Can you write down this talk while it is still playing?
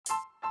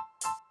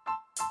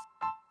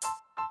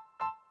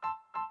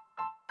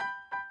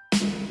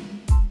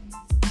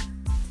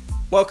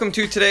Welcome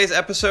to today's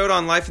episode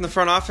on Life in the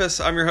Front Office.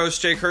 I'm your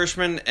host, Jake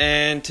Hirschman,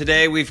 and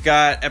today we've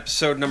got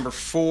episode number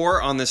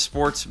 4 on the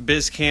Sports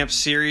Biz Camp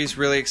series.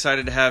 Really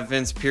excited to have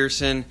Vince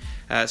Pearson,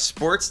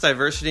 sports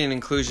diversity and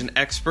inclusion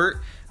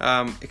expert.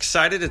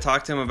 Excited to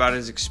talk to him about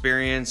his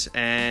experience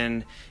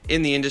and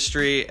in the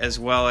industry, as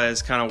well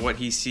as kind of what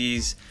he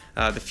sees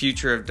the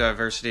future of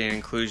diversity and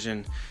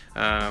inclusion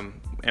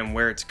and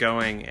where it's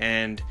going.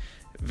 And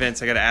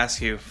Vince, I got to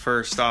ask you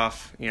first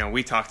off.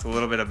 We talked a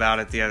little bit about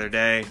it the other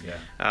day,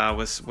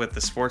 with the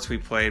sports we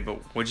played.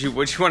 But what'd you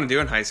want to do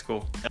in high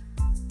school?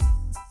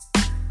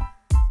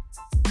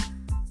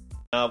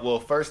 Well,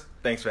 first,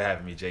 thanks for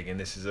having me, Jake, and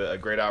this is a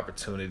great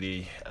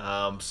opportunity.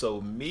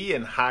 So me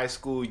in high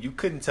school, you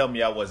couldn't tell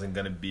me I wasn't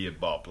going to be a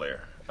ball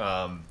player,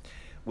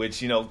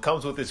 which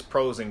comes with its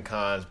pros and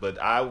cons. But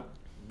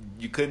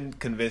you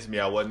couldn't convince me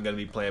I wasn't going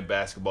to be playing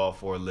basketball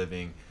for a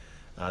living.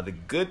 The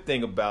good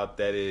thing about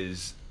that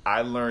is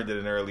I learned at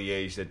an early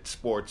age that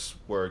sports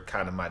were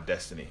kind of my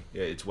destiny.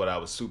 It's what I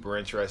was super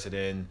interested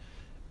in.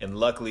 And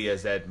luckily,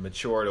 as that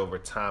matured over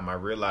time, I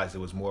realized it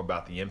was more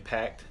about the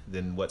impact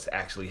than what's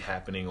actually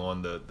happening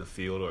on the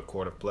field or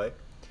court of play.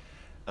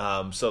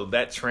 So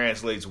that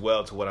translates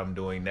well to what I'm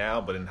doing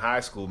now. But in high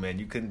school, man,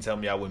 you couldn't tell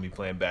me I wouldn't be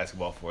playing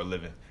basketball for a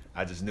living.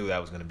 I just knew that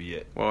was going to be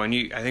it. Well, and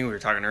I think we were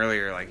talking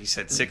earlier, like you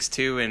said,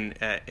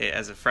 6'2"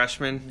 as a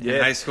freshman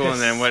in high school, and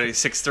then what are you,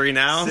 6'3"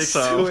 now?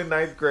 6'2" in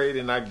ninth grade,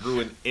 and I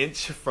grew an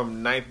inch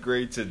from ninth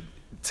grade to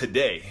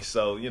today.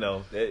 So,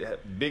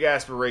 big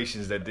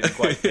aspirations that didn't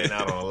quite pan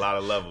out on a lot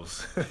of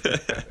levels.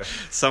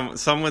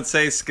 Some would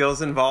say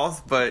skills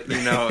involved, but,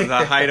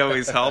 the height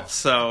always helps.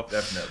 So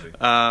definitely.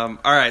 All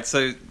right,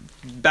 so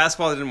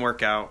basketball didn't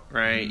work out,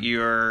 right?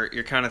 Mm-hmm.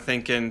 You're kind of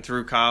thinking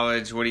through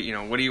college. What do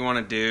you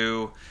want to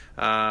do?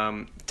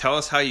 Tell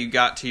us how you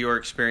got to your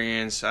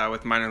experience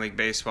with minor league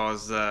baseball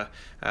as the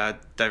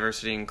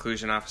diversity and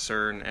inclusion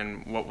officer,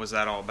 and what was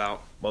that all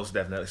about? Most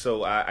definitely.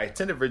 So I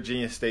attended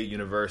Virginia State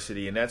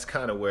University, and that's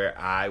kind of where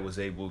I was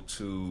able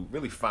to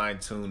really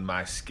fine-tune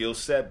my skill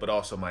set, but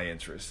also my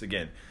interests.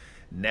 Again,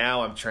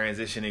 now I'm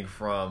transitioning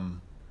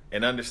from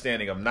an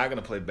understanding I'm not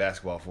going to play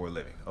basketball for a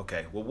living.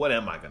 Okay, well, what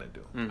am I going to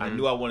do? Mm-hmm. I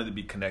knew I wanted to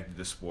be connected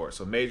to sports.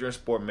 So major in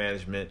sport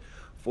management,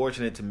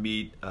 fortunate to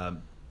meet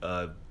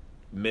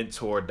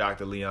mentor,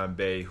 Dr. Leon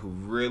Bay, who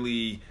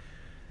really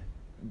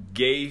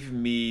gave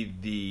me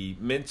the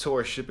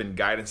mentorship and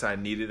guidance I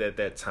needed at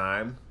that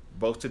time,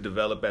 both to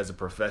develop as a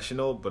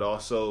professional, but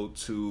also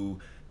to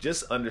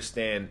just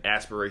understand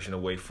aspiration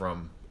away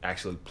from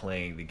actually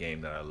playing the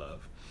game that I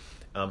love.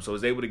 So I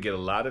was able to get a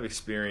lot of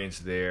experience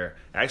there.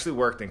 I actually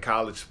worked in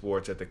college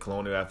sports at the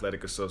Colonial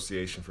Athletic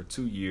Association for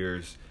 2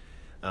 years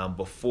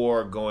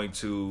before going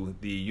to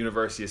the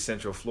University of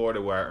Central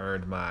Florida, where I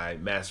earned my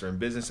Master in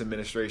Business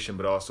Administration,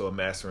 but also a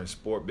Master in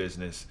Sport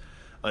Business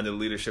under the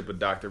leadership of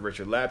Dr.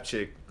 Richard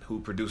Lapchick,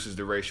 who produces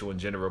the racial and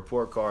gender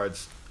report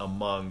cards,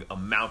 among a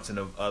mountain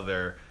of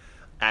other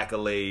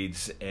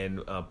accolades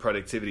and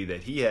productivity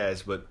that he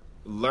has. But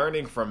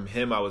learning from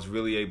him, I was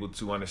really able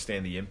to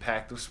understand the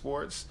impact of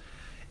sports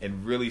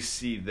and really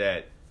see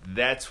that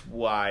that's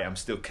why I'm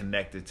still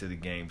connected to the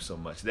game so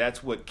much.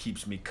 That's what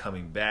keeps me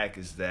coming back,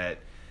 is that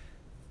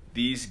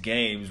these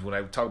games, when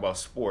I talk about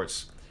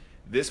sports,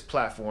 this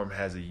platform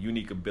has a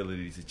unique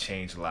ability to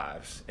change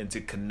lives and to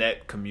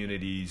connect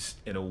communities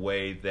in a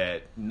way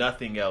that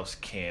nothing else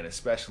can,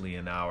 especially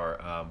in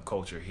our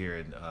culture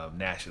here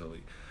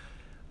nationally.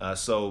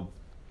 So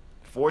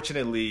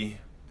fortunately,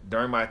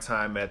 during my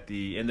time in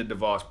the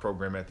DeVos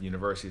program at the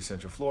University of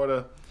Central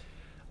Florida,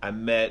 I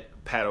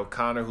met Pat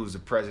O'Connor, who's the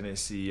president and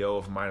CEO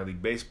of Minor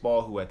League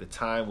Baseball, who at the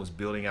time was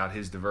building out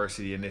his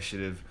diversity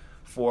initiative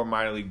for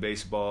Minor League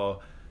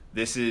Baseball.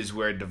 This is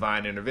where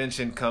divine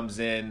intervention comes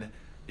in.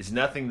 It's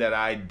nothing that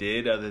I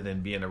did other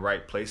than be in the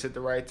right place at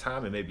the right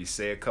time and maybe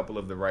say a couple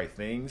of the right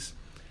things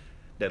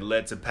that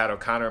led to Pat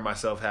O'Connor and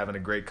myself having a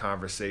great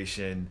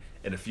conversation.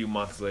 And a few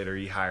months later,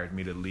 he hired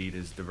me to lead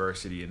his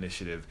diversity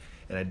initiative.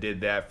 And I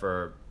did that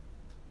for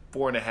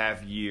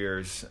 4.5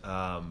 years.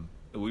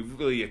 We've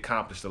really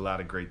accomplished a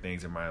lot of great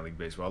things in minor league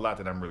baseball, a lot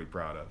that I'm really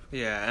proud of.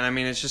 Yeah, and I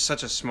mean, it's just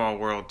such a small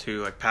world,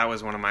 too. Like, Pat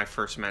was one of my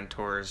first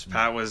mentors.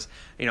 Pat was,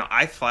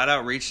 I flat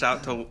out reached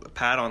out to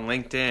Pat on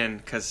LinkedIn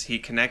because he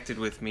connected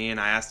with me, and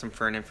I asked him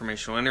for an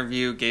informational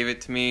interview, gave it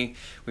to me.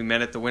 We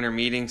met at the winter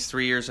meetings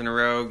 3 years in a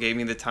row, gave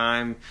me the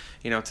time,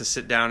 to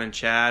sit down and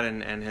chat,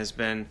 and has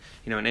been,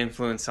 an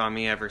influence on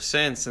me ever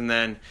since. And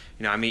then,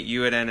 I meet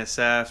you at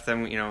NSF,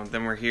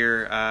 then we're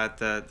here at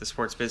the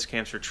Sports Biz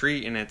Camps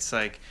retreat, and it's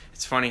like,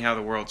 it's funny how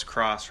the worlds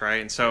cross,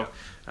 right? And so,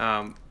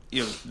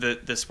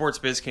 the Sports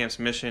Biz Camp's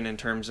mission in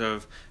terms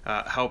of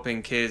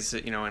helping kids,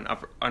 in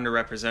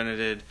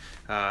underrepresented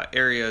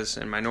areas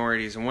and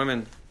minorities and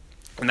women,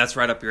 and that's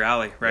right up your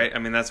alley, right? I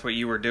mean, that's what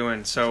you were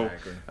doing. So,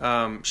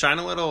 exactly. Shine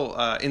a little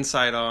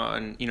insight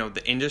on,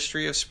 the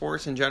industry of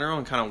sports in general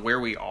and kind of where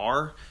we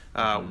are,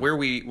 where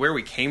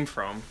we came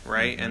from,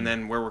 right? Mm-hmm. And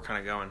then where we're kind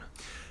of going.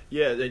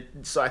 Yeah,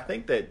 so I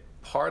think that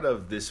part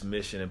of this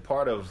mission and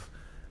part of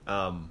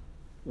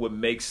what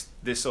makes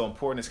this so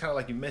important is kind of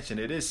like you mentioned,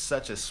 it is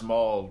such a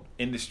small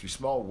industry,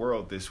 small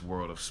world, this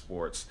world of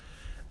sports.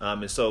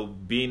 And so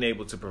being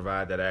able to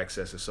provide that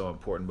access is so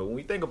important. But when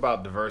we think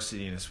about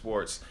diversity in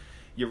sports,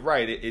 you're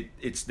right,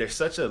 it's there's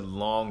such a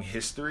long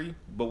history.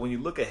 But when you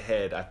look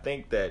ahead, I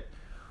think that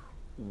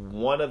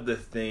one of the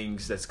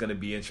things that's going to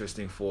be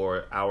interesting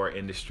for our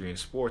industry in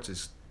sports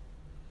is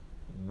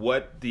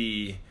what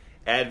the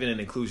advent and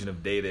inclusion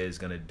of data is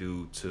going to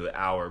do to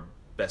our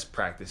best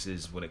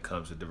practices when it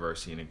comes to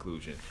diversity and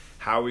inclusion.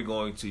 How are we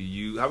going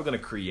to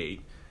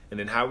create, and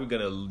then how are we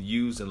going to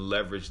use and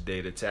leverage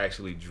data to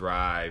actually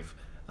drive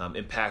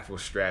impactful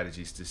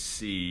strategies to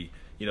see,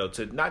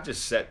 to not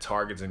just set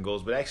targets and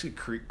goals, but actually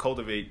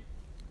cultivate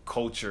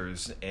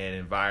cultures and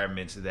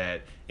environments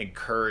that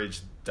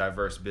encourage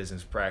diverse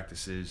business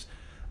practices,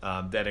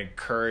 that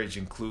encourage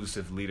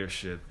inclusive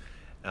leadership.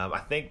 I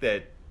think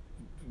that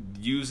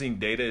using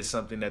data is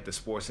something that the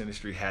sports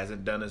industry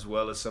hasn't done as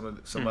well as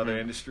some other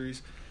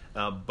industries,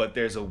 but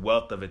there's a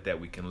wealth of it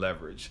that we can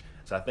leverage.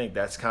 So I think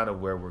that's kind of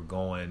where we're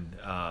going.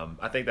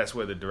 I think that's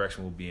where the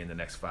direction will be in the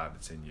next 5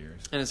 to 10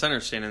 years. And it's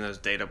understanding those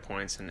data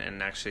points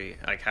and actually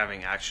like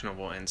having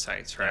actionable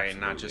insights, right?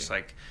 Absolutely. Not just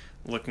like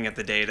looking at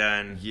the data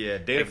and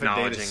data for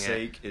data's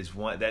sake is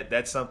one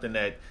that's something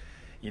that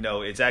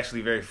it's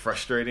actually very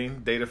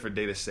frustrating, data for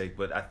data's sake.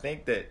 But I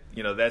think that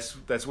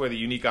that's where the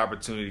unique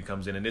opportunity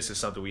comes in, and this is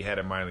something we had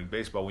in minor league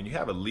baseball. When you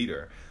have a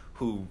leader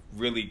who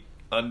really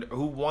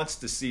who wants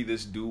to see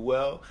this do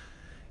well,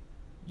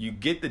 you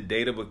get the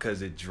data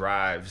because it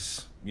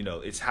drives.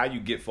 It's how you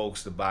get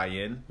folks to buy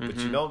in, but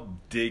you don't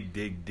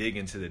dig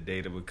into the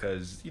data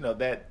because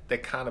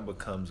that kind of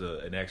becomes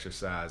an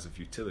exercise of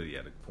futility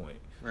at a point.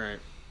 Right.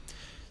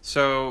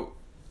 So,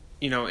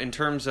 in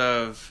terms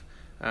of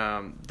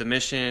the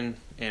mission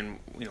and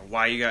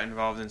why you got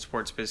involved in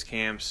sports biz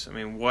camps, I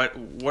mean, what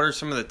are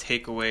some of the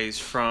takeaways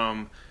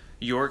from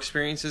your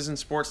experiences in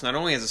sports, not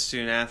only as a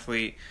student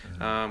athlete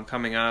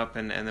coming up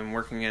and then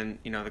working in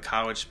the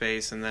college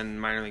space and then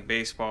minor league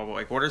baseball, but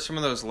like what are some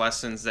of those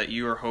lessons that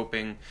you are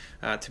hoping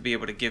to be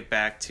able to give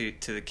back to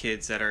the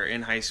kids that are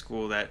in high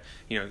school that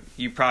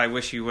you probably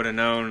wish you would have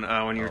known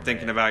when you were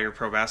thinking about your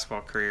pro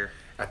basketball career?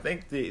 I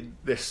think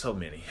there's so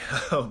many,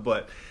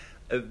 but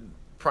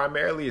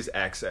primarily is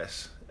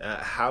access.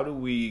 How do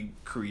we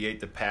create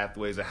the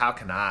pathways, or how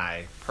can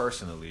I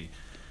personally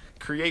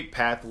create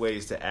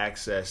pathways to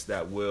access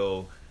that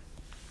will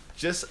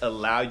just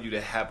allow you to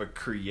have a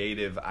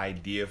creative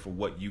idea for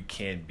what you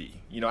can be?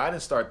 I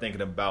didn't start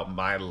thinking about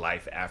my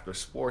life after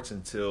sports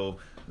until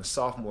the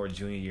sophomore,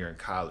 junior year in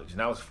college.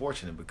 And I was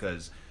fortunate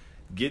because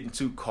getting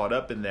too caught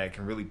up in that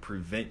can really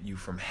prevent you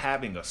from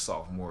having a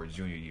sophomore or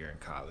junior year in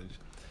college.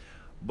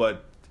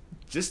 But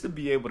just to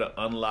be able to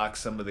unlock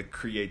some of the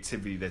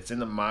creativity that's in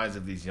the minds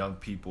of these young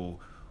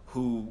people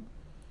who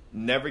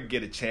never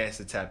get a chance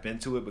to tap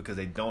into it because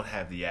they don't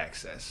have the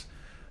access.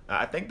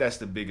 I think that's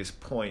the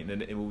biggest point.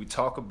 And when we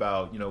talk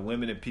about,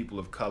 women and people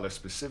of color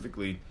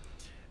specifically,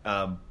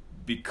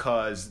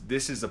 because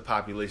this is a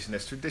population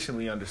that's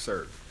traditionally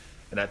underserved.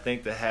 And I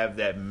think to have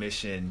that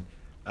mission,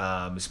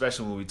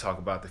 especially when we talk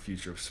about the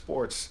future of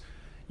sports,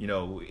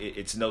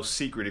 it's no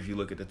secret if you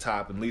look at the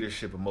top in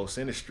leadership of most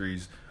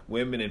industries,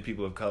 women and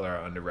people of color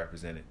are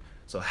underrepresented.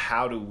 So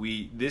how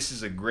do this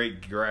is a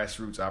great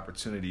grassroots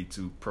opportunity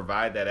to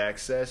provide that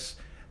access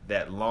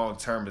that long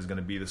term is going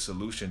to be the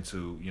solution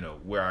to,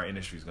 where our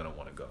industry is going to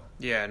want to go.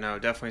 Yeah, no,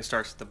 it definitely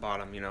starts at the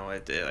bottom.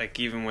 Like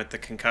even with the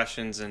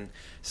concussions and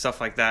stuff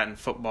like that in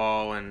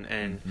football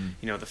and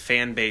the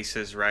fan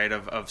bases, right,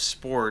 of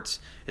sports,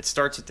 it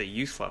starts at the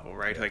youth level,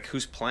 right? Like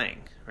who's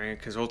playing, right?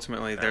 Because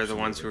ultimately they're the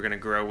ones who are going to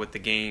grow with the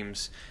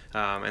games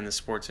and the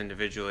sports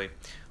individually.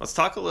 Let's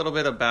talk a little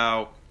bit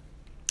about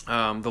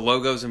the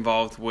logos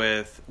involved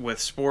with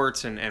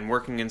sports and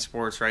working in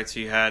sports, right? So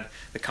you had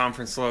the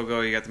conference logo,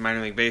 you got the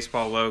minor league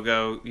baseball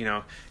logo,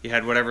 you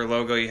had whatever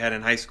logo you had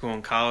in high school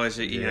and college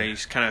that you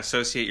kind of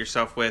associate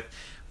yourself with.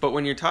 But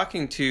when you're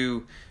talking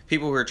to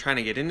people who are trying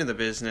to get into the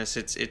business,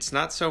 it's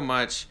not so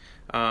much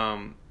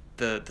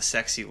the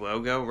sexy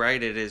logo,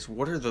 right? It is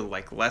what are the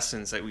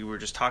lessons that we were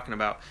just talking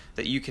about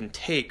that you can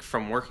take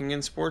from working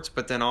in sports,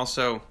 but then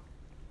also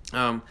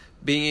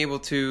being able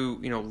to,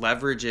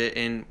 leverage it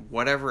in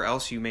whatever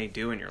else you may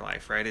do in your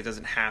life, right? It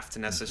doesn't have to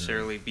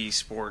necessarily be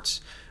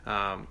sports,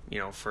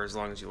 for as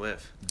long as you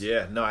live.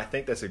 Yeah, no, I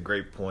think that's a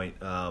great point.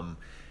 And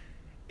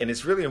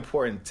it's really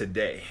important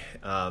today,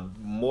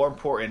 more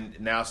important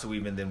now so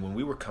even than when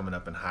we were coming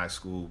up in high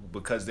school,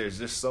 because there's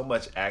just so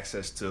much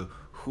access to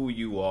who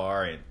you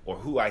are or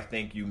who I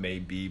think you may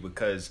be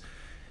because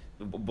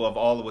of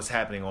all of what's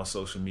happening on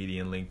social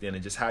media and LinkedIn,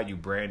 and just how you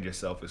brand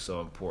yourself is so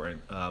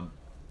important.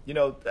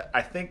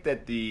 I think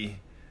that the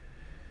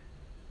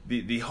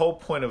whole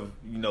point of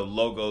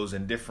logos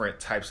and different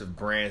types of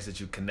brands that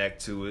you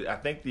connect to, I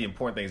think the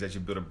important thing is that you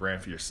build a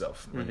brand for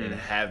yourself and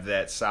have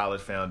that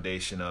solid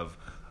foundation of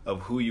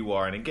who you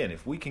are. And again,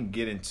 if we can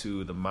get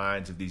into the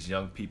minds of these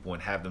young people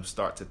and have them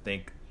start to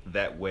think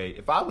that way.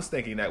 If I was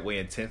thinking that way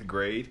in 10th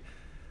grade,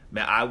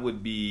 man,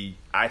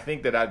 I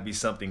think that I'd be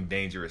something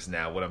dangerous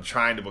now, what I'm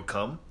trying to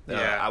become.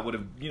 I would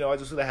have, I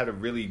just would have had a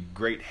really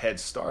great head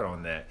start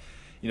on that.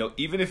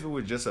 Even if it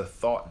was just a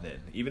thought then,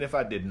 even if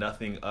I did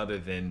nothing other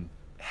than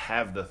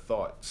have the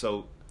thought.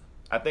 So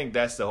I think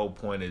that's the whole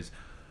point is,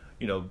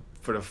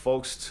 for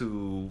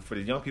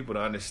the young people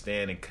to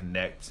understand and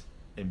connect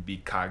and be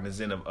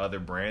cognizant of other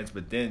brands,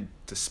 but then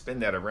to spin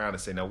that around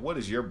and say, now, what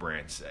does your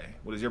brand say?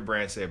 What does your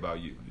brand say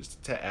about you?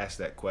 Just to ask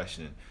that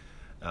question.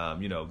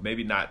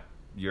 Maybe not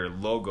your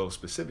logo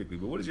specifically,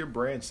 but what does your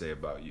brand say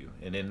about you?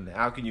 And then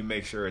how can you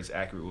make sure it's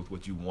accurate with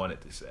what you want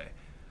it to say?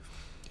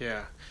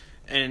 Yeah.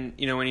 And,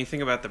 when you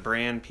think about the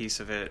brand piece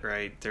of it,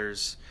 right,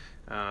 there's,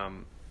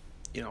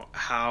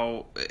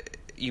 how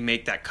you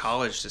make that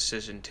college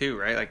decision too,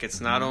 right? Like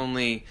it's not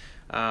only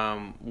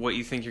what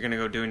you think you're going to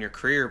go do in your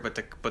career, but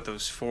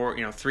those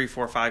 3,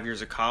 4, 5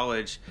 years of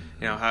college,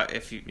 how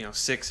if you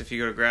 6 if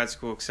you go to grad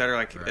school, et cetera,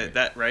 like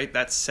that, right?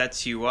 That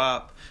sets you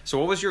up. So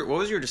what was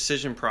your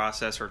decision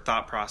process or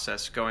thought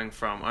process going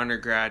from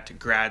undergrad to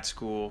grad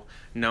school,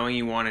 knowing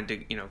you wanted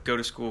to go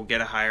to school,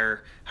 get a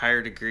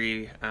higher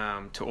degree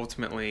to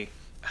ultimately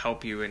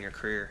help you in your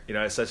career?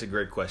 It's such a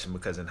great question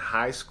because from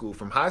high school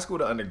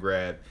to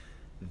undergrad,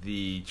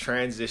 the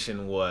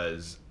transition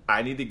was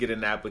I need to get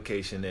an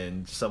application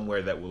in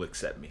somewhere that will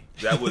accept me.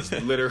 That was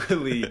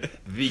literally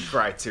the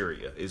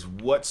criteria, is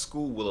what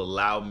school will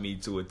allow me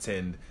to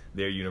attend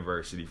their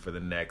university for the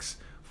next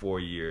 4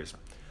 years.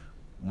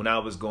 When I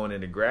was going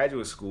into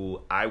graduate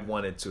school, I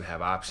wanted to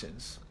have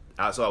options.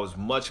 So I was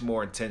much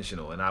more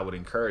intentional, and I would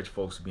encourage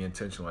folks to be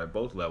intentional at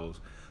both levels.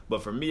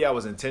 But for me, I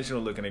was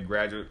intentional looking at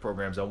graduate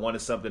programs. I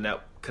wanted something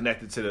that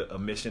connected to a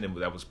mission and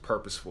that was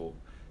purposeful,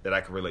 that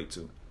I could relate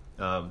to.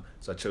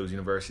 So I chose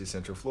University of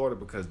Central Florida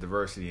because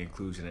diversity,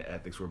 inclusion, and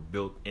ethics were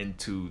built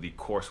into the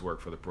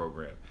coursework for the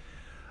program.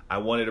 I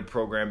wanted a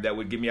program that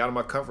would get me out of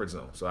my comfort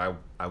zone. So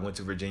I went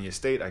to Virginia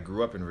State. I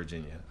grew up in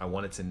Virginia. I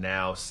wanted to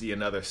now see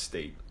another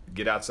state,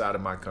 get outside of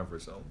my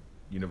comfort zone.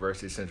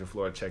 University of Central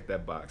Florida, check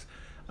that box.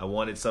 I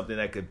wanted something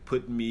that could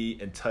put me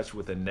in touch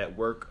with a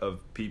network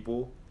of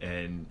people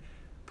and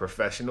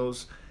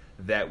professionals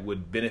that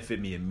would benefit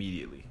me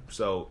immediately.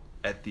 So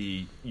at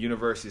the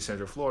University of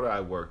Central Florida, I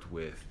worked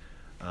with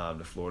I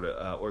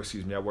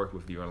worked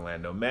with the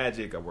Orlando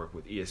Magic. I worked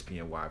with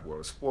ESPN Wide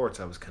World of Sports.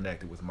 I was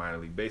connected with minor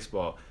league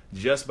baseball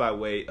just by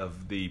way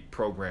of the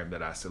program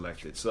that I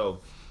selected.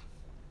 So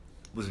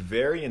was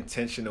very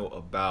intentional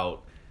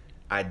about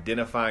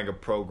identifying a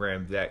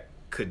program that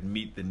could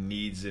meet the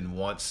needs and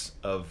wants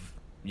of,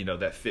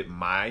 that fit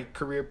my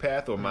career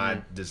path or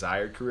my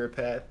desired career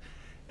path,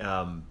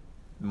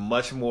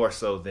 much more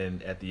so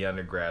than at the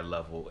undergrad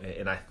level.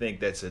 And I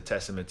think that's a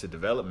testament to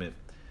development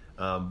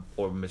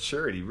or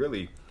maturity,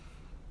 really.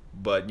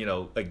 But,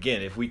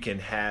 again, if we can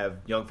have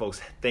young folks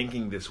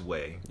thinking this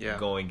way,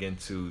 going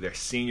into their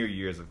senior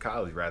years of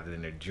college rather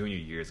than their senior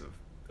years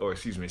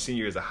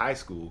of high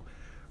school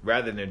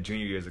rather than their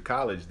junior years of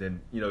college,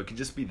 then, it can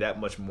just be that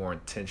much more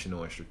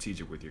intentional and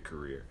strategic with your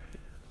career.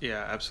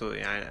 Yeah,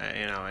 absolutely.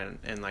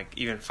 And like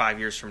even 5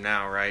 years from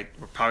now, right,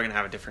 we're probably gonna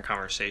have a different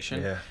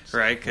conversation,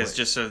 right? Because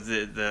just of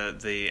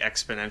the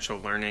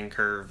exponential learning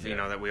curve,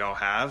 that we all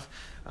have,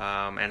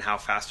 and how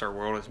fast our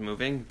world is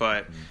moving.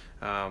 But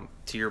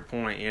to your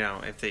point,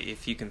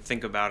 if you can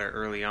think about it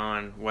early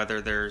on,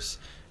 whether there's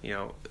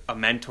a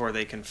mentor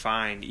they can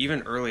find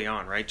even early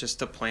on, right, just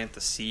to plant the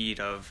seed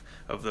of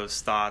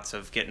those thoughts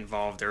of get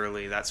involved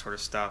early, that sort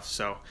of stuff.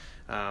 So,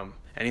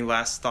 any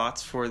last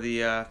thoughts for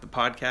the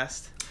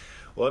podcast?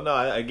 Well,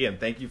 no, again,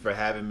 thank you for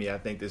having me. I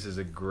think this is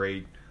a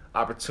great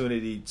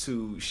opportunity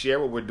to share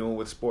what we're doing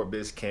with Sport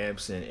Biz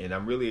Camps, and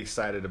I'm really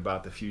excited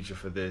about the future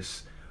for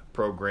this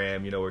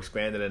program. We're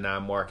expanding to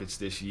 9 markets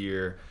this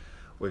year.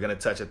 We're going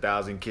to touch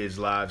 1,000 kids'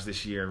 lives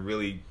this year and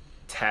really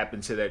tap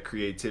into that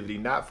creativity,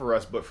 not for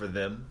us, but for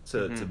them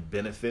to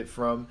benefit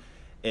from.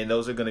 And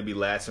those are going to be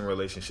lasting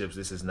relationships.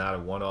 This is not a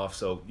one-off.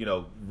 So,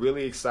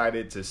 really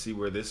excited to see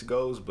where this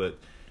goes, but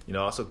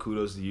also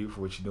kudos to you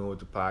for what you're doing with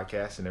the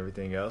podcast and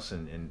everything else,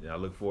 and I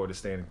look forward to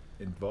staying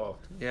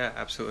involved. Yeah,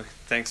 absolutely.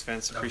 Thanks,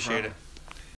 Vince. Appreciate it.